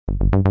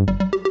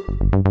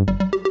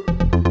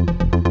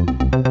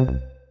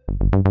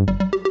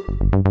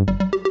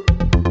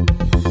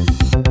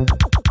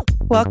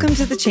Welcome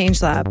to The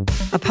Change Lab,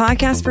 a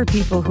podcast for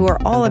people who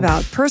are all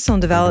about personal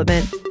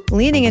development,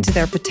 leaning into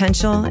their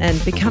potential,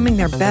 and becoming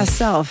their best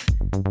self.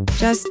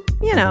 Just,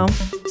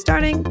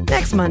 starting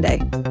next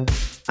Monday.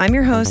 I'm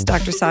your host,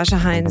 Dr. Sasha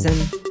Hines, and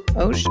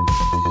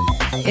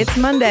it's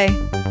Monday.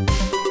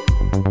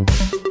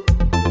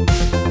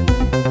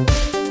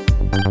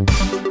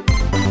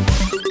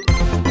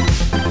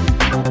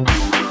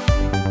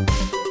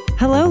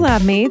 Hello,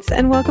 lab mates,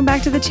 and welcome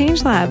back to The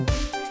Change Lab.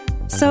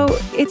 So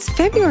it's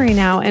February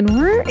now, and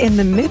we're in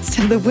the midst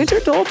of the winter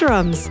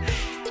doldrums.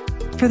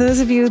 For those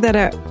of you that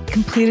have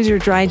completed your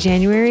dry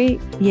January,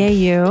 yay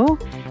you.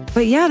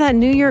 But yeah, that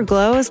New Year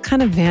glow has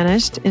kind of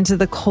vanished into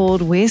the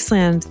cold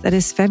wasteland that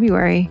is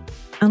February.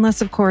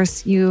 Unless, of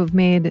course, you've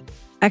made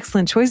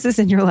excellent choices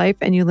in your life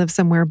and you live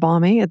somewhere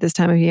balmy at this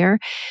time of year.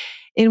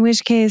 In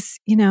which case,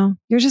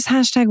 you're just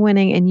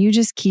 #winning and you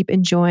just keep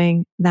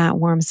enjoying that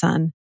warm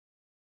sun.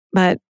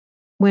 But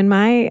when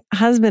my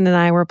husband and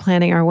I were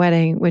planning our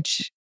wedding,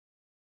 which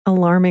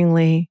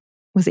alarmingly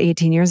was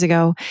 18 years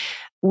ago,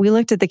 we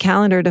looked at the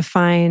calendar to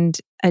find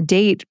a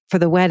date for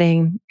the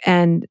wedding,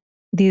 and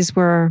these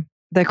were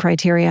the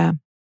criteria.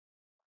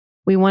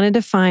 We wanted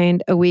to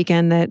find a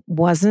weekend that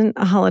wasn't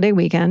a holiday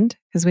weekend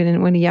because we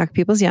didn't want to yuck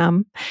people's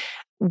yum.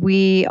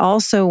 We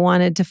also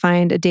wanted to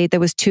find a date that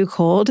was too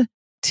cold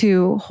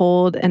to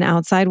hold an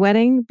outside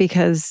wedding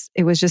because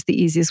it was just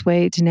the easiest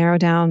way to narrow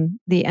down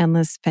the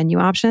endless venue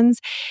options.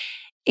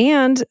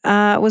 And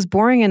was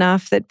boring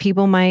enough that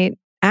people might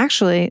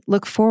actually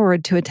look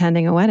forward to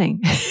attending a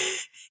wedding.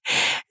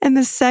 And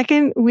the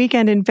second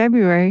weekend in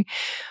February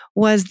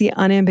was the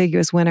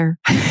unambiguous winner.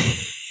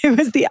 It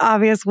was the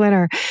obvious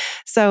winner.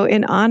 So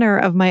in honor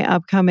of my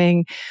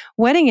upcoming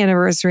wedding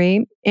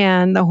anniversary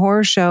and the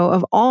horror show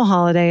of all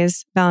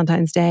holidays,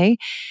 Valentine's Day,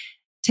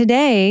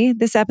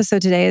 this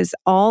episode today is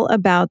all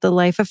about the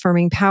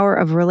life-affirming power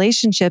of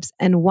relationships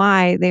and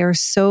why they are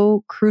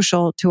so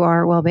crucial to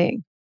our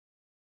well-being.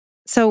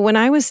 So when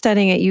I was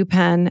studying at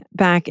UPenn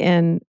back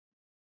in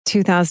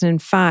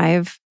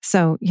 2005,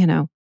 so,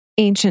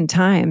 ancient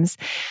times,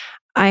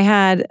 I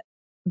had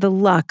the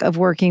luck of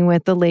working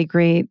with the late,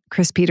 great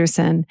Chris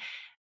Peterson.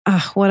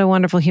 Oh, what a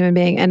wonderful human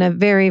being and a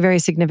very, very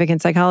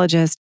significant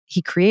psychologist.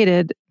 He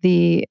created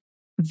the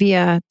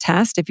VIA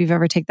test, if you've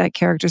ever taken that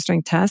character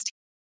strength test,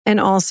 and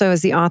also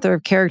is the author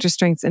of Character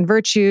Strengths and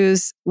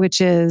Virtues,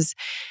 which is,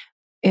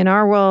 in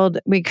our world,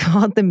 we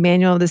call it the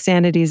Manual of the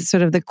Sanities,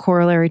 sort of the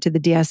corollary to the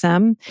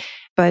DSM,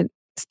 but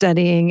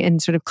studying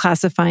and sort of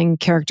classifying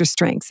character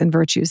strengths and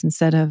virtues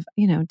instead of,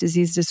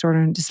 disease, disorder,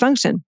 and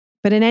dysfunction.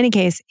 But in any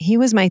case, he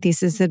was my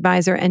thesis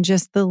advisor and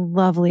just the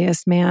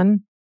loveliest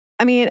man.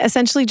 I mean,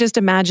 essentially just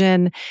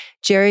imagine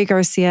Jerry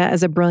Garcia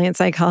as a brilliant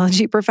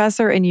psychology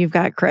professor and you've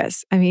got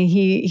Chris. I mean,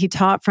 he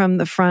taught from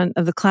the front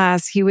of the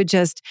class. He would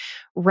just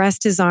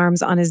rest his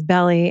arms on his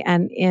belly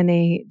and in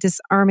a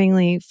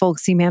disarmingly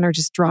folksy manner,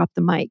 just drop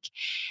the mic.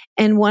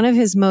 And one of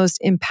his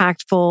most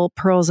impactful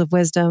pearls of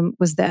wisdom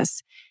was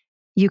this: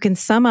 you can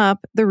sum up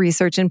the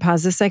research in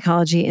positive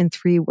psychology in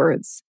 3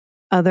 words: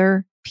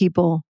 other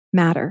people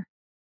matter.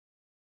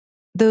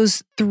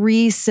 Those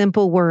 3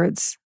 simple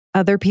words,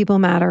 other people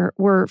matter,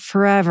 were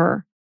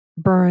forever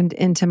burned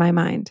into my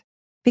mind.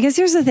 Because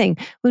here's the thing,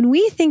 when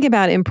we think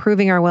about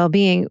improving our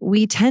well-being,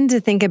 we tend to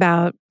think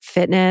about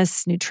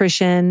fitness,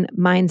 nutrition,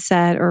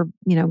 mindset, or,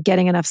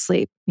 getting enough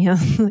sleep,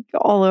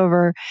 all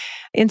over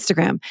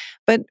Instagram.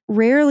 But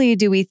rarely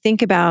do we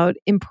think about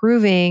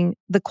improving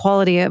the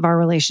quality of our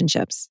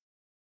relationships.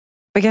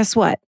 But guess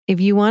what? If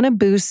you want to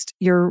boost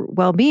your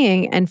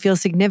well-being and feel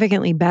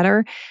significantly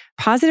better,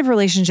 positive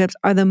relationships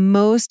are the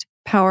most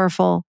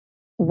powerful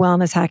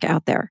wellness hack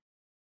out there.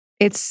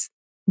 It's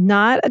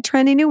not a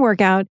trendy new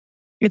workout.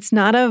 It's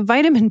not a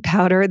vitamin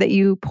powder that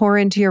you pour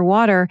into your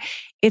water.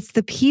 It's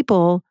the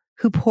people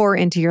who pour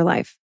into your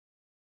life.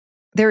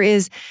 There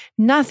is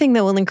nothing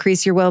that will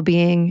increase your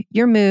well-being,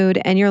 your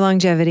mood, and your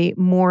longevity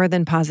more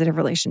than positive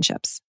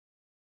relationships.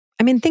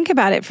 I mean, think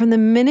about it. From the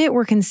minute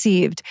we're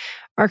conceived,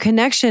 our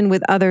connection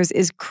with others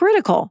is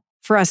critical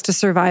for us to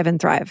survive and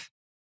thrive.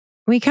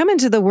 We come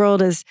into the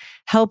world as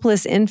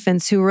helpless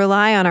infants who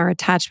rely on our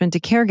attachment to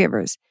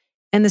caregivers,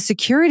 and the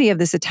security of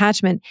this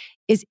attachment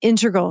is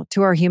integral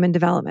to our human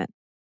development.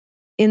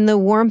 In the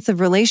warmth of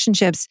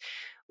relationships,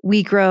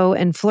 we grow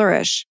and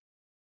flourish,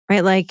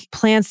 right? Like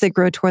plants that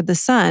grow toward the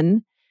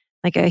sun,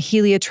 like a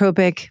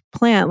heliotropic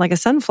plant, like a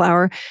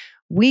sunflower,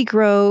 we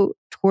grow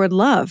toward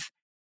love.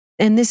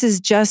 And this is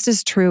just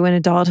as true in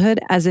adulthood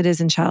as it is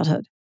in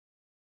childhood.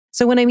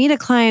 So when I meet a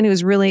client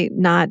who's really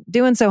not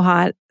doing so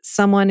hot,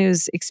 someone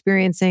who's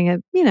experiencing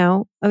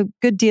a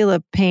good deal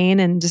of pain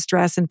and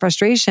distress and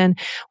frustration,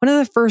 one of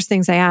the first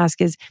things I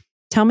ask is,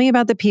 tell me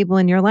about the people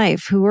in your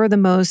life. Who are the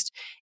most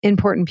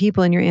important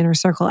people in your inner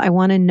circle? I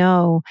want to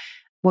know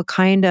what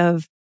kind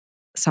of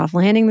soft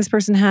landing this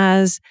person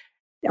has.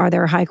 Are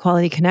there high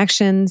quality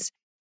connections?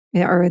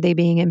 Are they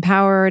being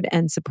empowered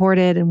and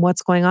supported? And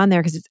what's going on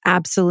there? Because it's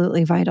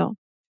absolutely vital.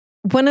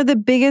 One of the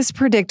biggest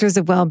predictors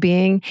of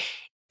well-being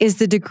is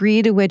the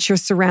degree to which you're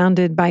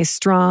surrounded by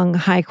strong,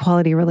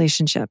 high-quality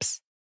relationships.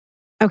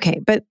 Okay,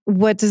 but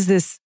what does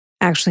this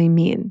actually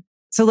mean?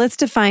 So let's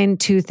define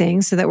two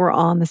things so that we're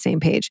all on the same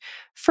page.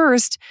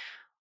 First,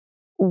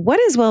 what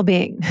is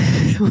well-being?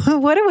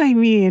 What do I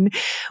mean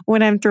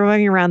when I'm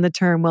throwing around the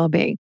term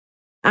well-being?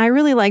 I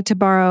really like to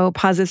borrow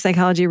positive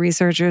psychology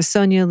researcher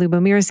Sonia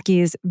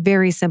Lubomirski's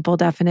very simple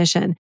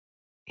definition.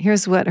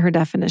 Here's what her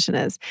definition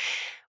is.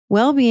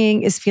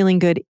 Well-being is feeling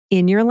good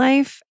in your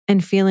life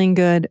and feeling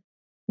good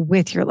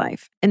with your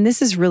life. And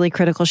this is really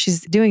critical.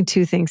 She's doing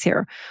two things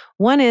here.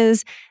 One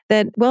is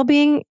that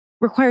well-being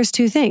requires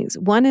two things.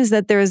 One is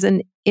that there's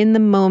an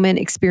in-the-moment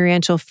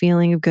experiential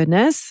feeling of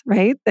goodness,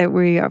 right? That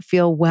we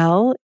feel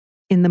well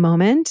in the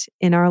moment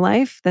in our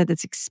life, that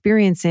it's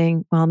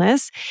experiencing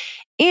wellness,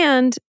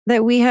 and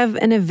that we have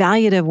an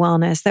evaluative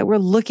wellness, that we're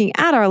looking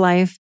at our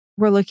life,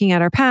 we're looking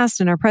at our past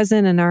and our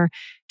present and our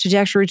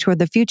trajectory toward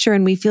the future,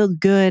 and we feel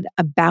good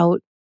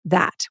about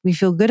that. We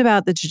feel good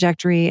about the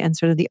trajectory and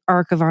sort of the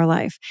arc of our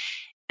life.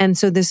 And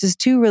so this is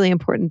two really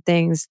important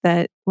things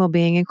that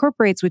well-being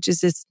incorporates, which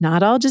is it's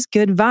not all just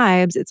good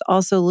vibes. It's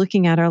also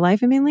looking at our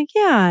life and being like,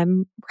 yeah,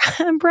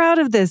 I'm proud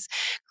of this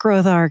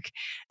growth arc.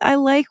 I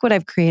like what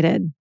I've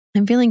created.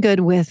 I'm feeling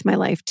good with my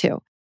life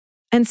too.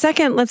 And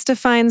second, let's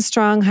define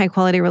strong,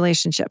 high-quality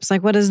relationships.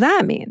 Like, what does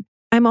that mean?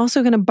 I'm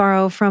also going to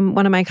borrow from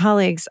one of my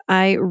colleagues.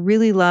 I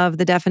really love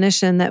the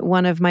definition that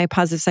one of my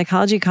positive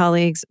psychology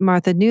colleagues,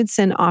 Martha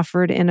Knudsen,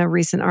 offered in a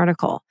recent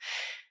article.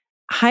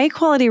 High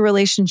quality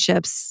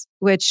relationships,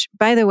 which,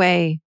 by the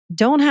way,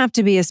 don't have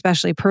to be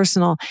especially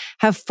personal,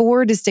 have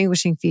four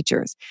distinguishing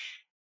features.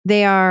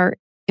 They are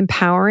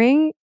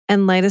empowering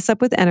and light us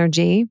up with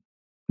energy.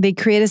 They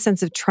create a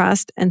sense of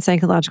trust and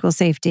psychological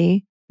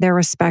safety. They're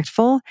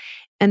respectful,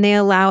 and they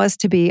allow us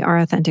to be our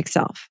authentic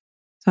self.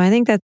 So I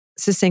think that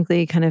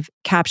succinctly kind of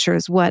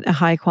captures what a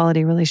high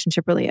quality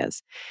relationship really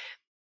is.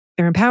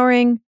 They're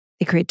empowering,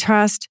 they create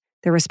trust,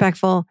 they're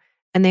respectful,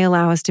 and they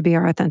allow us to be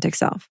our authentic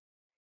self.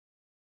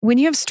 When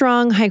you have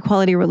strong,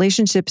 high-quality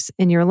relationships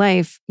in your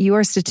life, you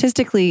are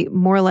statistically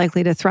more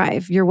likely to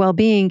thrive. Your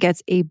well-being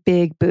gets a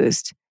big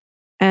boost.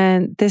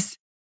 And this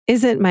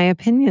isn't my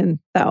opinion,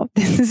 though.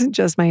 This isn't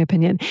just my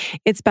opinion.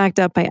 It's backed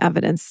up by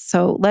evidence.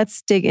 So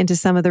let's dig into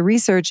some of the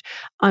research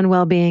on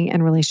well-being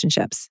and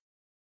relationships.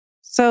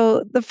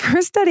 So the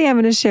first study I'm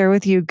going to share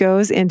with you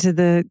goes into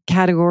the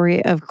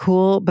category of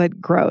cool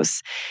but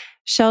gross.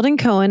 Sheldon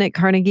Cohen at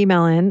Carnegie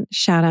Mellon,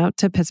 shout out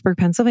to Pittsburgh,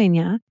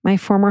 Pennsylvania, my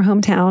former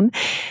hometown,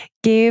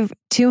 gave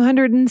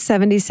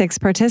 276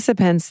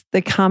 participants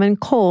the common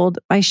cold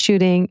by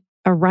shooting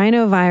a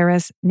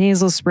rhinovirus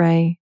nasal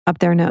spray up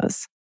their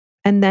nose.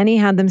 And then he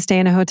had them stay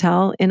in a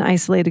hotel in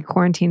isolated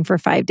quarantine for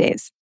 5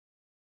 days.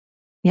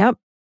 Yep.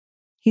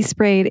 He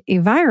sprayed a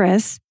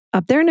virus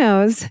up their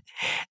nose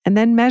and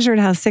then measured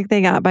how sick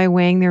they got by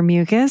weighing their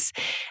mucus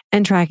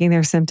and tracking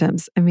their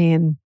symptoms. I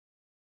mean,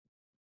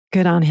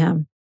 good on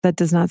him. That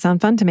does not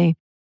sound fun to me.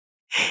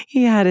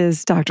 He had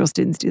his doctoral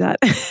students do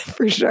that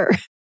for sure.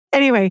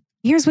 Anyway,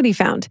 here's what he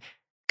found.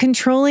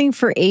 Controlling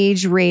for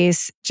age,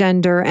 race,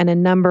 gender, and a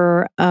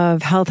number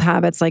of health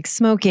habits like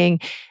smoking,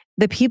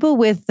 the people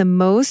with the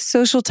most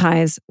social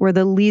ties were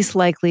the least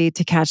likely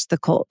to catch the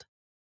cold.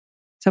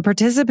 So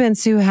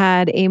participants who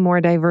had a more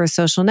diverse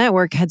social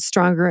network had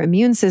stronger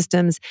immune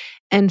systems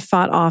and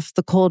fought off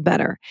the cold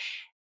better.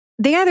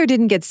 They either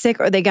didn't get sick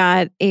or they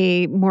got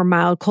a more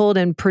mild cold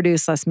and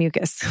produced less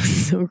mucus.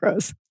 So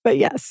gross. But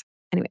yes.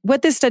 Anyway,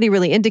 what this study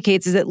really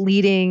indicates is that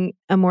leading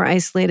a more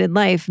isolated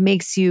life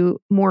makes you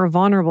more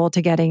vulnerable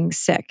to getting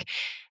sick.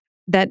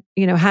 That,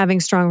 having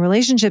strong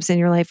relationships in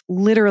your life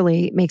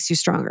literally makes you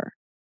stronger.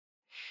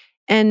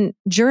 And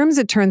germs,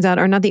 it turns out,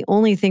 are not the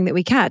only thing that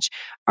we catch.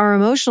 Our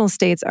emotional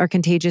states are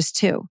contagious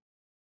too.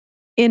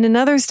 In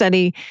another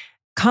study,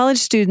 college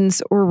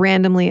students were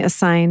randomly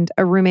assigned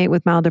a roommate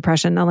with mild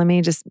depression. Now, let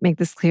me just make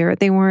this clear.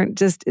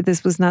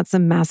 This was not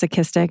some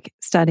masochistic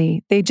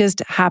study. They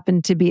just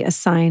happened to be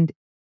assigned,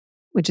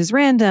 which is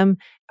random,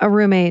 a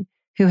roommate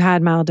who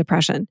had mild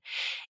depression.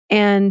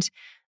 And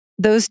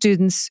those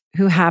students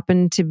who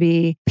happened to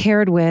be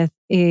paired with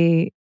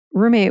a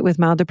roommate with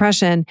mild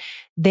depression,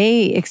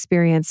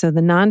 so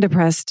the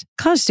non-depressed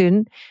college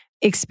student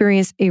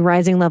experienced a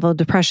rising level of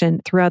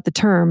depression throughout the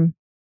term.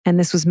 And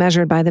this was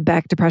measured by the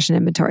Beck Depression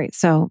Inventory.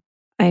 So,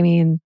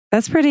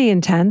 that's pretty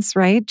intense,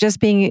 right? Just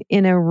being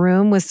in a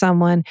room with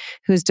someone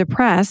who's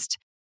depressed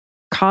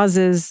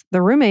causes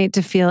the roommate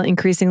to feel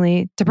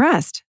increasingly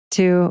depressed,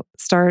 to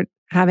start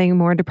having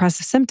more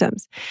depressive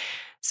symptoms.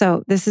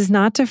 So this is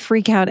not to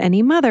freak out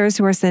any mothers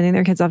who are sending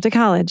their kids off to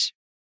college.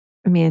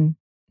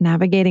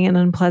 Navigating an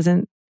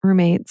unpleasant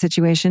roommate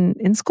situation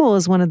in school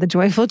is one of the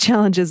joyful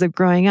challenges of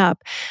growing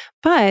up.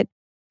 But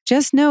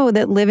just know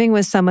that living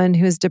with someone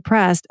who's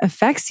depressed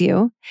affects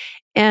you.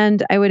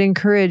 And I would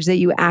encourage that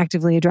you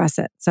actively address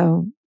it.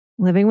 So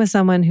living with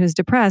someone who's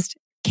depressed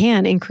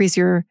can increase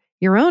your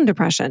own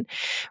depression,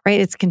 right?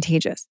 It's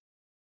contagious.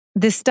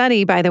 This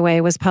study, by the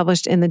way, was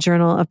published in the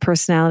Journal of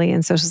Personality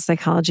and Social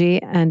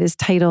Psychology and is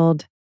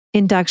titled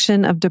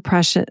Induction of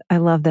depression. I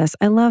love this.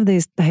 I love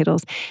these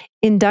titles.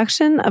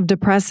 Induction of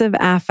depressive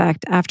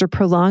affect after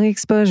prolonged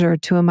exposure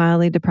to a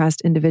mildly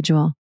depressed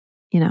individual.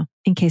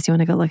 In case you want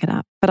to go look it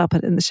up, but I'll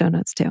put it in the show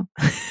notes too.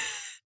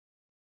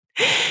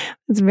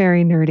 It's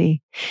very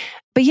nerdy.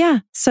 But yeah,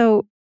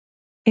 so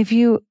if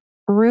you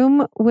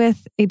room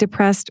with a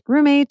depressed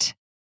roommate,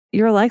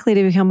 you're likely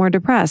to become more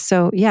depressed.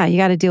 So yeah, you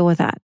got to deal with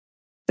that.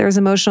 There's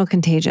emotional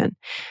contagion.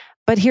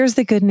 But here's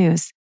the good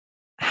news.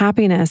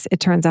 Happiness, it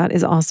turns out,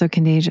 is also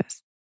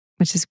contagious,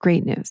 which is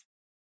great news.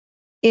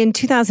 In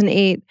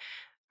 2008,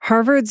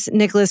 Harvard's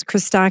Nicholas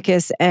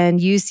Christakis and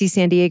UC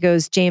San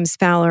Diego's James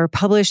Fowler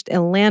published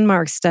a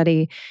landmark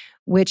study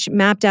which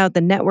mapped out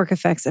the network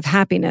effects of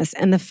happiness,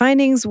 and the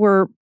findings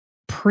were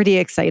pretty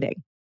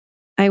exciting.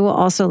 I will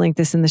also link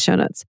this in the show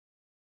notes.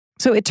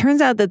 So it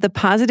turns out that the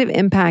positive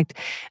impact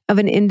of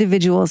an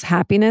individual's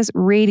happiness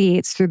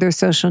radiates through their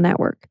social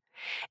network.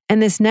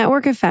 And this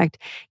network effect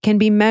can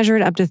be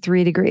measured up to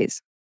 3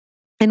 degrees.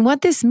 And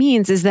what this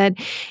means is that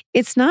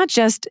it's not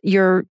just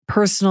your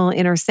personal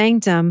inner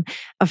sanctum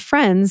of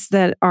friends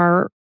that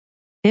are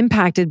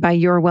impacted by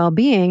your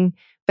well-being,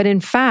 but in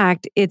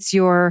fact, it's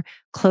your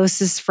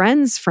closest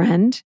friend's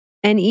friend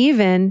and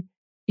even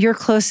your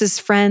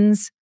closest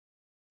friend's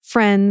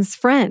friend's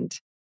friend.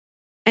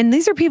 And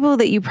these are people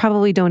that you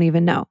probably don't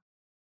even know.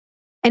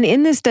 And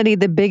in this study,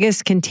 the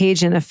biggest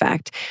contagion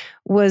effect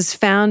was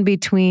found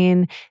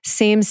between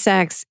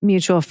same-sex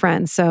mutual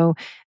friends. So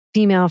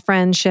female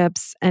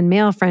friendships and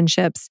male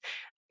friendships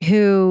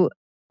who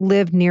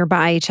lived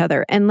nearby each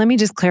other. And let me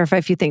just clarify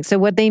a few things. So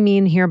what they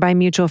mean here by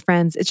mutual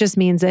friends, it just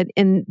means that,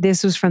 and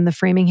this was from the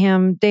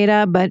Framingham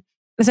data, but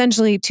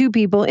essentially 2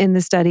 people in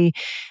the study,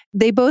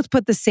 they both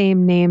put the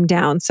same name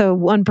down. So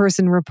one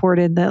person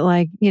reported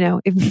that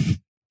if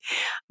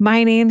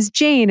my name's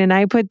Jane and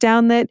I put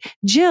down that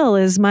Jill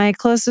is my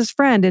closest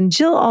friend, and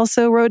Jill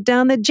also wrote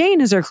down that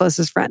Jane is her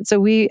closest friend. So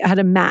we had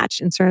a match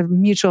and sort of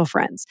mutual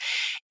friends.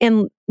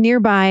 And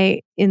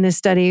nearby in this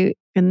study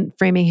in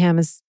Framingham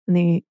is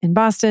in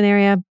Boston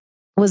area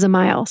was a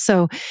mile.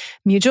 So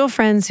mutual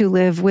friends who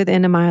live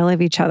within a mile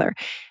of each other.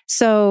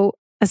 So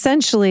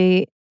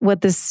essentially what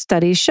this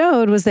study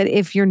showed was that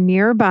if your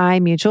nearby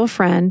mutual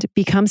friend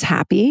becomes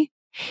happy,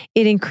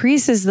 it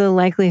increases the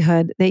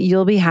likelihood that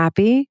you'll be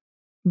happy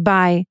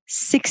by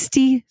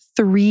 63%.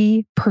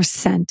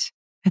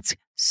 That's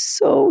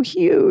so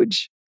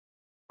huge.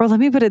 Or let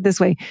me put it this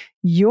way.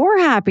 Your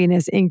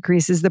happiness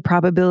increases the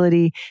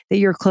probability that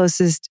your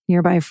closest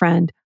nearby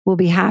friend will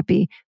be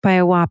happy by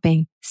a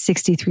whopping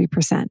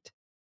 63%.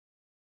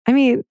 I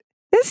mean,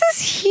 this is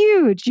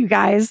huge, you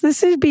guys.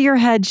 Your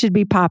head should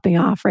be popping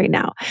off right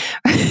now.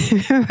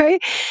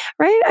 Right?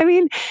 I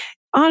mean,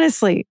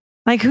 honestly,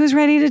 who's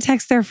ready to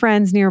text their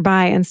friends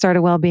nearby and start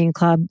a well-being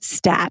club?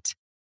 Stat.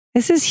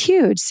 This is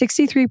huge.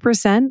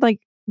 63%.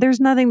 There's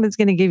nothing that's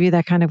going to give you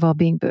that kind of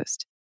well-being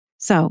boost.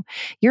 So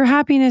your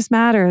happiness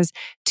matters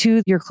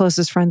to your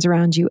closest friends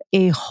around you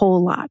a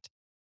whole lot.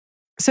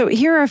 So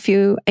here are a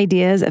few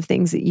ideas of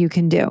things that you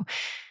can do.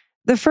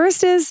 The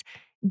first is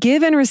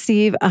give and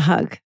receive a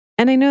hug.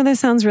 And I know this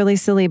sounds really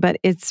silly, but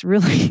it's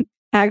really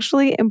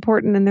actually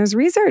important. And there's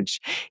research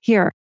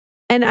here.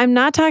 And I'm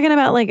not talking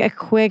about a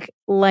quick,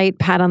 light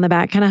pat on the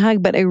back kind of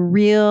hug, but a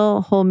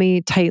real hold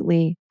me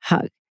tightly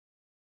hug.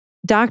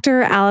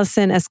 Dr.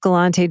 Allison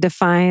Escalante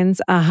defines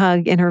a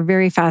hug in her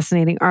very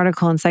fascinating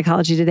article in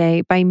Psychology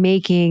Today by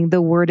making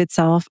the word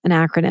itself an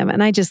acronym.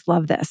 And I just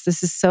love this.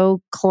 This is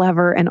so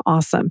clever and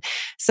awesome.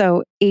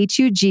 So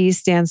HUG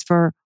stands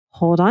for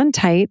hold on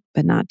tight,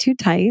 but not too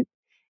tight.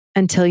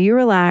 Until you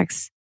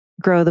relax,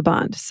 grow the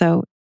bond.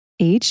 So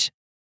H,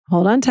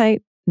 hold on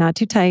tight, not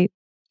too tight.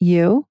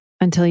 U,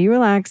 until you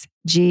relax.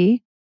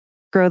 G,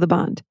 grow the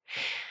bond.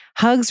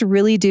 Hugs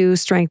really do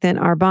strengthen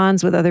our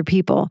bonds with other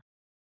people.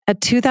 A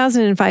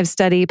 2005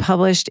 study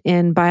published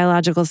in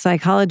Biological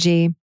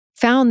Psychology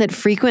found that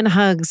frequent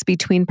hugs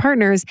between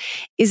partners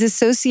is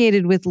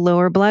associated with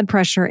lower blood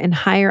pressure and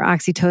higher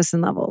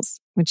oxytocin levels,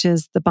 which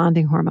is the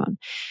bonding hormone.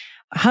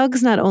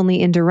 Hugs not only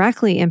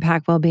indirectly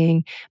impact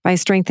well-being by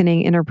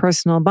strengthening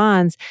interpersonal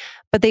bonds,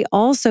 but they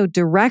also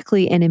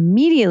directly and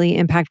immediately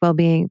impact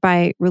well-being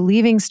by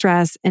relieving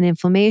stress and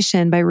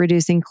inflammation by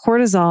reducing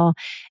cortisol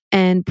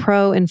and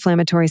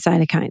pro-inflammatory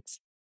cytokines.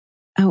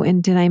 Oh,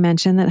 and did I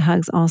mention that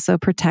hugs also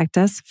protect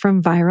us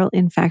from viral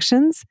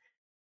infections?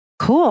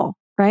 Cool,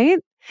 right?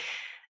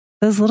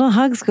 Those little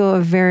hugs go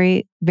a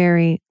very,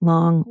 very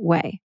long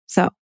way.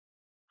 So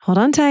hold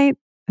on tight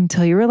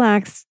until you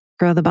relax,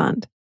 grow the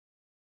bond.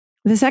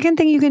 The second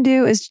thing you can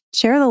do is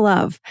share the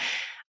love.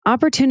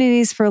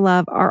 Opportunities for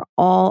love are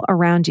all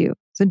around you.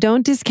 So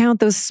don't discount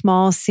those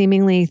small,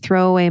 seemingly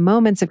throwaway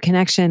moments of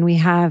connection we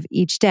have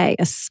each day.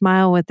 A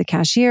smile with the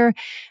cashier,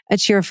 a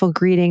cheerful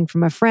greeting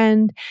from a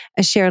friend,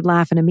 a shared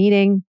laugh in a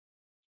meeting.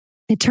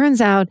 It turns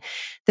out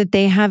that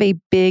they have a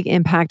big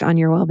impact on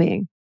your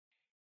well-being.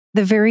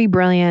 The very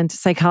brilliant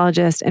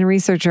psychologist and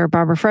researcher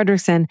Barbara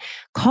Fredrickson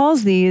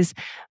calls these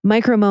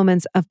micro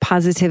moments of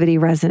positivity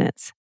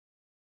resonance.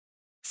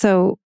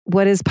 So,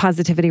 what is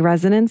positivity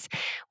resonance?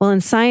 Well,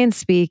 in science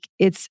speak,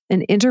 it's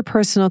an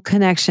interpersonal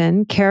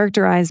connection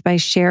characterized by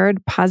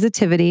shared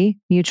positivity,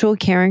 mutual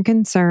care and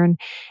concern,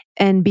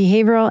 and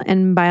behavioral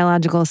and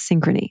biological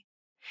synchrony.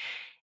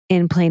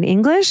 In plain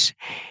English,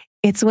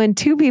 it's when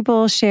two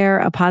people share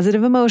a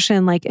positive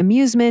emotion like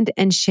amusement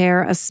and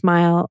share a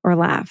smile or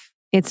laugh.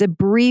 It's a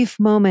brief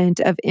moment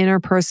of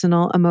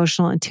interpersonal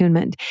emotional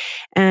attunement.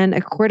 And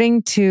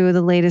according to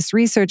the latest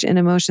research in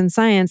emotion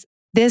science,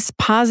 this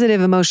positive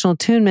emotional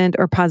attunement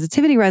or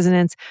positivity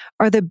resonance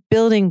are the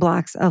building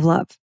blocks of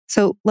love.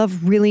 So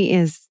love really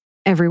is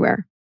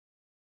everywhere.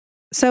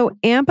 So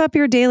amp up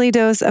your daily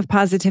dose of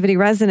positivity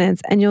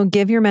resonance and you'll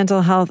give your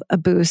mental health a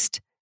boost.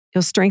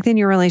 You'll strengthen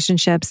your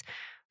relationships,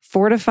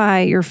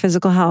 fortify your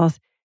physical health,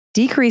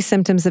 decrease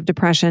symptoms of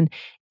depression,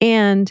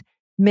 and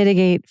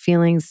mitigate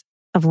feelings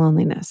of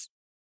loneliness.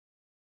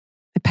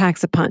 It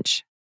packs a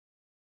punch.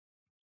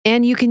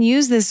 And you can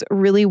use this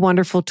really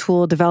wonderful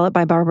tool developed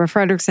by Barbara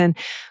Fredrickson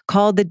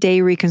called the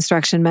day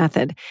reconstruction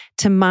method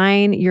to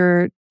mine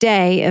your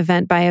day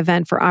event by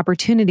event for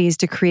opportunities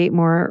to create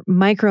more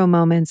micro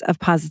moments of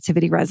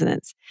positivity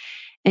resonance.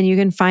 And you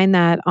can find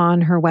that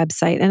on her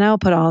website. And I'll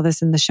put all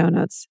this in the show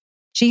notes.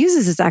 She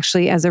uses this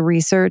actually as a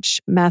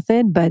research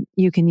method, but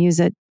you can use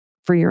it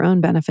for your own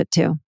benefit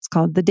too. It's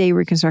called the day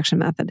reconstruction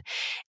method.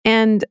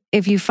 And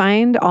if you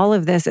find all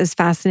of this as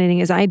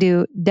fascinating as I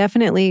do,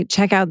 definitely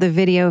check out the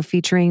video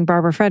featuring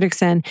Barbara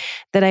Fredrickson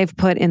that I've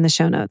put in the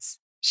show notes.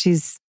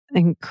 She's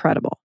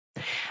incredible.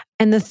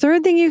 And the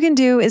third thing you can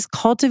do is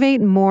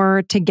cultivate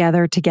more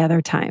together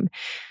time.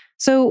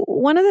 So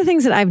one of the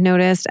things that I've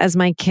noticed as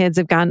my kids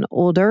have gotten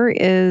older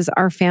is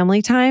our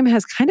family time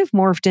has kind of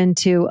morphed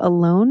into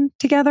alone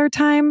together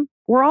time.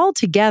 We're all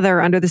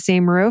together under the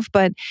same roof,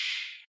 but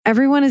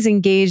everyone is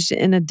engaged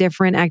in a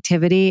different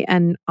activity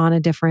and on a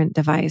different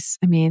device.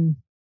 I mean,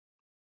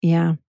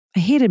 yeah, I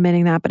hate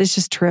admitting that, but it's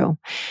just true.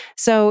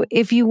 So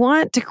if you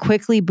want to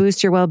quickly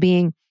boost your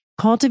well-being,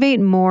 cultivate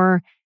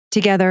more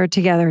together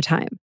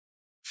time.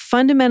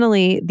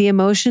 Fundamentally, the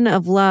emotion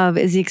of love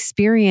is the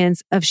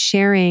experience of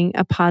sharing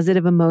a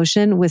positive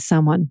emotion with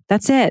someone.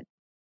 That's it.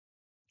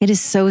 It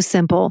is so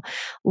simple.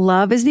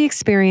 Love is the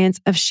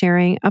experience of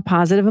sharing a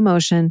positive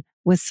emotion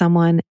with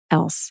someone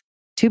else.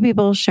 Two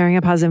people sharing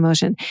a positive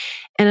emotion.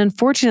 And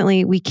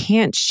unfortunately, we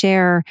can't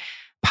share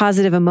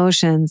positive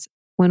emotions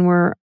when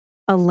we're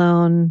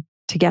alone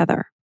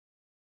together,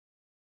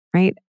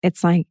 right?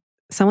 It's like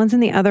someone's in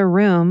the other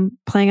room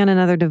playing on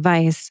another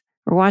device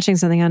or watching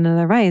something on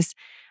another device.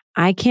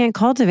 I can't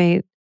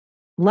cultivate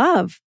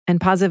love and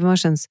positive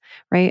emotions,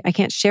 right? I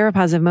can't share a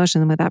positive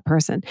emotion with that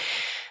person.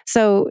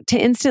 So to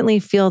instantly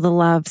feel the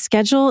love,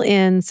 schedule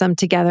in some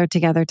together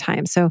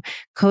time. So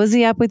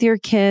cozy up with your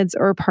kids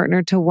or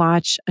partner to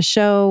watch a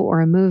show or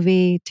a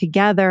movie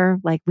together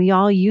like we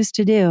all used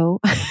to do,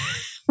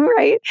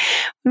 right?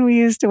 When we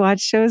used to watch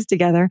shows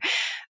together.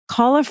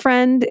 Call a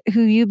friend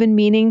who you've been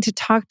meaning to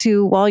talk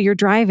to while you're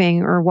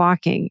driving or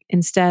walking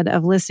instead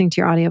of listening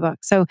to your audiobook.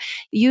 So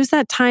use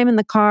that time in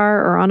the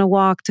car or on a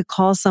walk to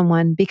call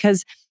someone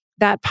because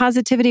that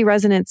positivity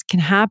resonance can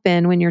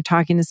happen when you're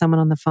talking to someone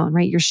on the phone,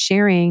 right? You're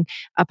sharing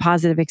a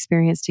positive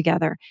experience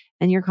together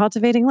and you're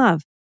cultivating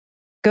love.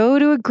 Go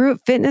to a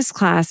group fitness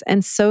class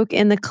and soak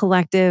in the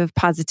collective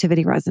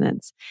positivity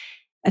resonance.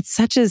 It's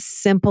such a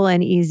simple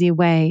and easy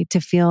way to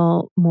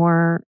feel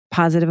more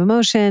positive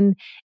emotion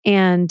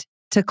and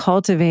to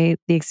cultivate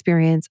the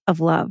experience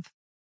of love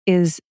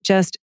is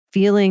just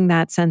feeling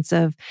that sense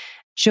of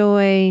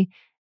joy,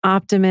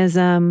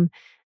 optimism,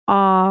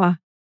 awe,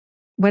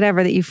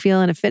 whatever that you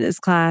feel in a fitness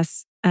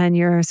class and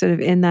you're sort of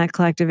in that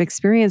collective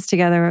experience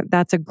together.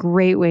 That's a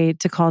great way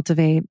to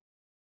cultivate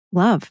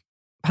love,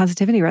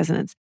 positivity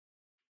resonance.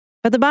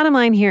 But the bottom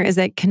line here is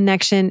that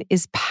connection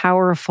is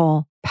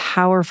powerful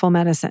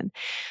medicine.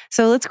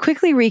 So let's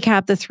quickly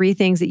recap the 3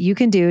 things that you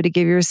can do to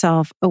give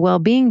yourself a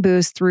well-being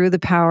boost through the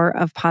power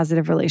of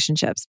positive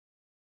relationships.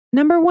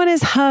 Number 1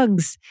 is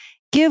hugs.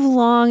 Give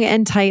long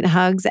and tight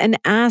hugs and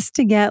ask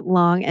to get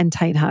long and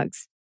tight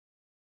hugs.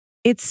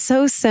 It's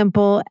so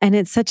simple and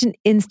it's such an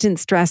instant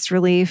stress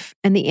relief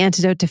and the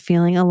antidote to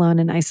feeling alone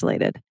and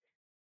isolated.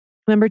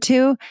 Number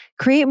 2,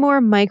 create more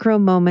micro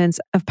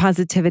moments of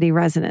positivity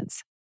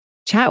resonance.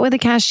 Chat with a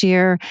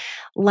cashier,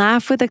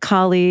 laugh with a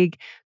colleague,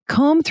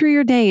 comb through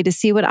your day to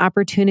see what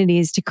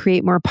opportunities to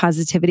create more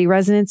positivity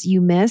resonance you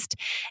missed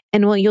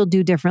and what you'll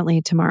do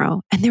differently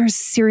tomorrow. And they're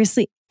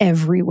seriously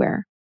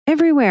everywhere.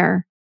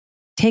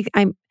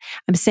 I'm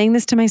saying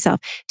this to myself.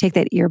 Take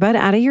that earbud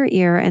out of your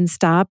ear and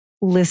stop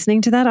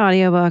listening to that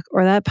audiobook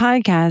or that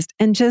podcast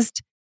and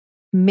just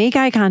make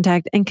eye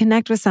contact and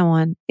connect with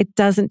someone. It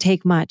doesn't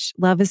take much.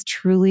 Love is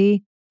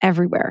truly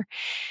everywhere.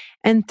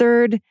 And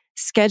third,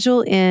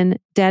 schedule in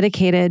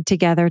dedicated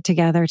together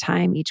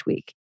time each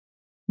week.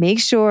 Make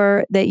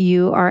sure that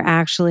you are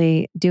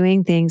actually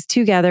doing things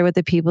together with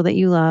the people that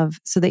you love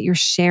so that you're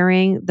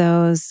sharing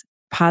those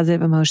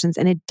positive emotions.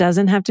 And it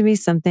doesn't have to be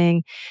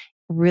something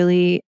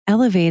really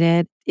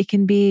elevated. It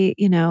can be,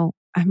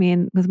 I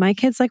mean, with my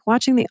kids, like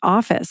watching The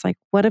Office, like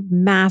what a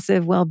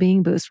massive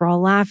well-being boost. We're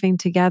all laughing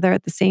together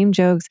at the same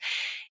jokes,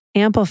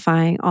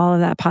 amplifying all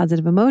of that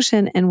positive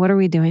emotion. And what are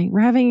we doing?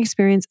 We're having an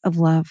experience of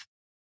love.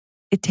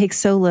 It takes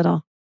so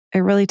little. It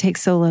really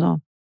takes so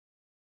little.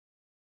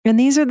 And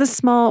these are the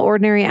small,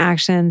 ordinary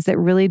actions that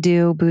really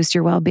do boost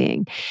your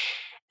well-being.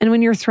 And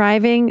when you're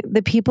thriving,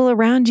 the people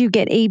around you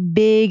get a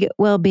big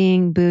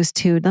well-being boost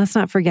too. Let's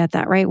not forget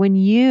that, right? When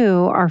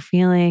you are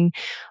feeling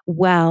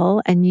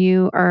well and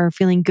you are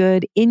feeling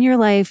good in your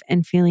life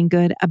and feeling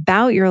good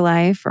about your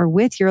life or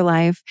with your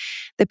life,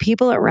 the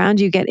people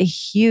around you get a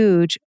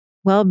huge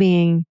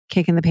well-being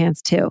kick in the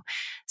pants too.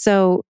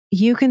 So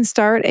you can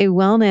start a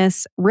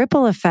wellness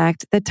ripple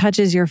effect that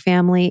touches your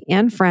family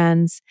and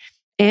friends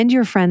and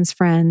your friends'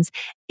 friends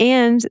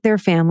and their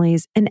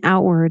families and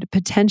outward,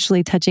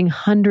 potentially touching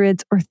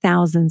hundreds or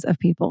thousands of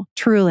people.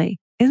 Truly.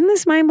 Isn't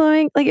this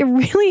mind-blowing? Like it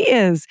really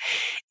is.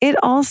 It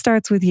all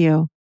starts with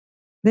you.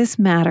 This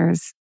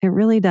matters. It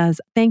really does.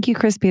 Thank you,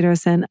 Chris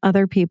Peterson.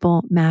 Other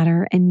people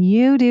matter and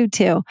you do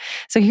too.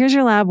 So here's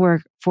your lab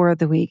work for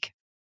the week.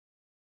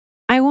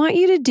 I want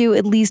you to do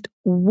at least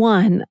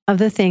one of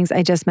the things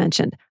I just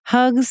mentioned.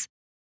 Hugs,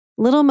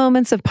 little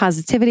moments of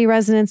positivity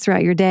resonance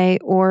throughout your day,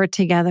 or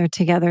together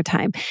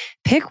time.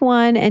 Pick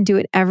one and do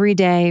it every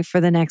day for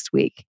the next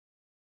week.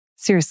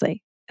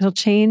 Seriously, it'll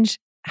change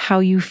how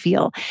you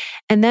feel.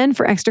 And then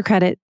for extra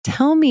credit,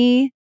 tell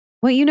me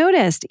what you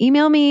noticed.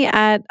 Email me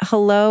at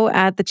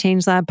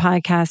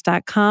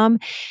hello@thechangelabpodcast.com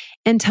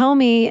and tell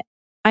me,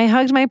 I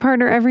hugged my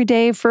partner every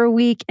day for a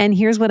week and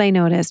here's what I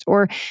noticed.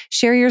 Or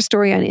share your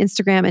story on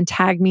Instagram and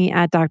tag me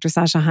at Dr.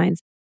 Sasha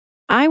Hines.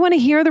 I want to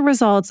hear the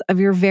results of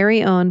your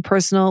very own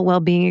personal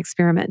well-being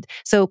experiment.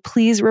 So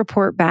please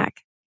report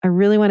back. I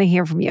really want to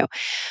hear from you.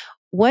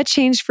 What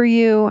changed for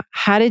you?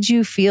 How did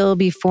you feel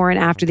before and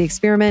after the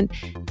experiment?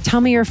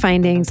 Tell me your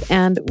findings.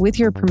 And with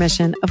your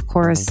permission, of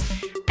course,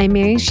 I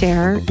may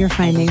share your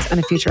findings on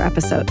a future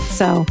episode.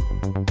 So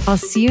I'll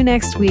see you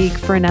next week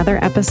for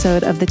another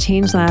episode of The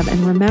Change Lab.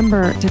 And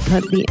remember to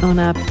put the own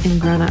up in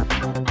grown up.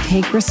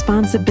 Take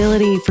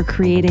responsibility for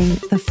creating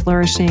the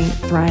flourishing,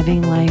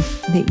 thriving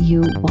life that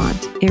you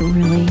want. It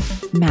really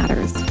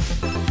matters.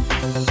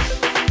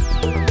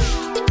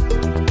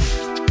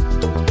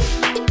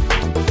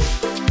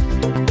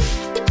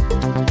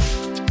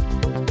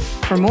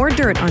 For more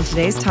dirt on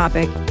today's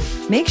topic,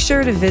 make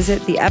sure to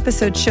visit the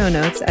episode show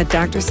notes at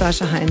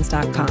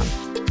drsashahines.com.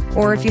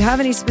 Or if you have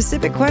any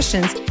specific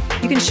questions,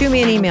 you can shoot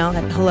me an email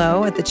at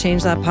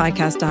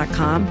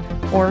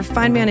hello@thechangelabpodcast.com or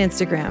find me on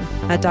Instagram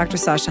at Dr.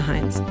 Sasha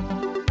Hines.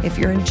 If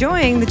you're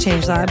enjoying The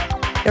Change Lab,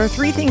 there are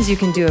 3 things you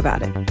can do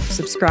about it.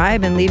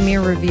 Subscribe and leave me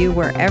a review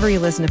wherever you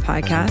listen to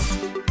podcasts.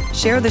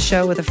 Share the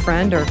show with a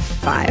friend or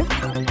 5.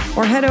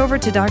 Or head over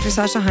to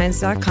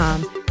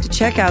drsashahines.com to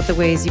check out the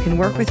ways you can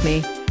work with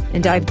me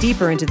and dive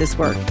deeper into this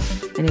work.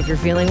 And if you're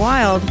feeling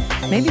wild,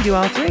 maybe do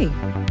all 3.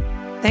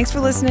 Thanks for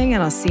listening,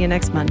 and I'll see you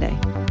next Monday.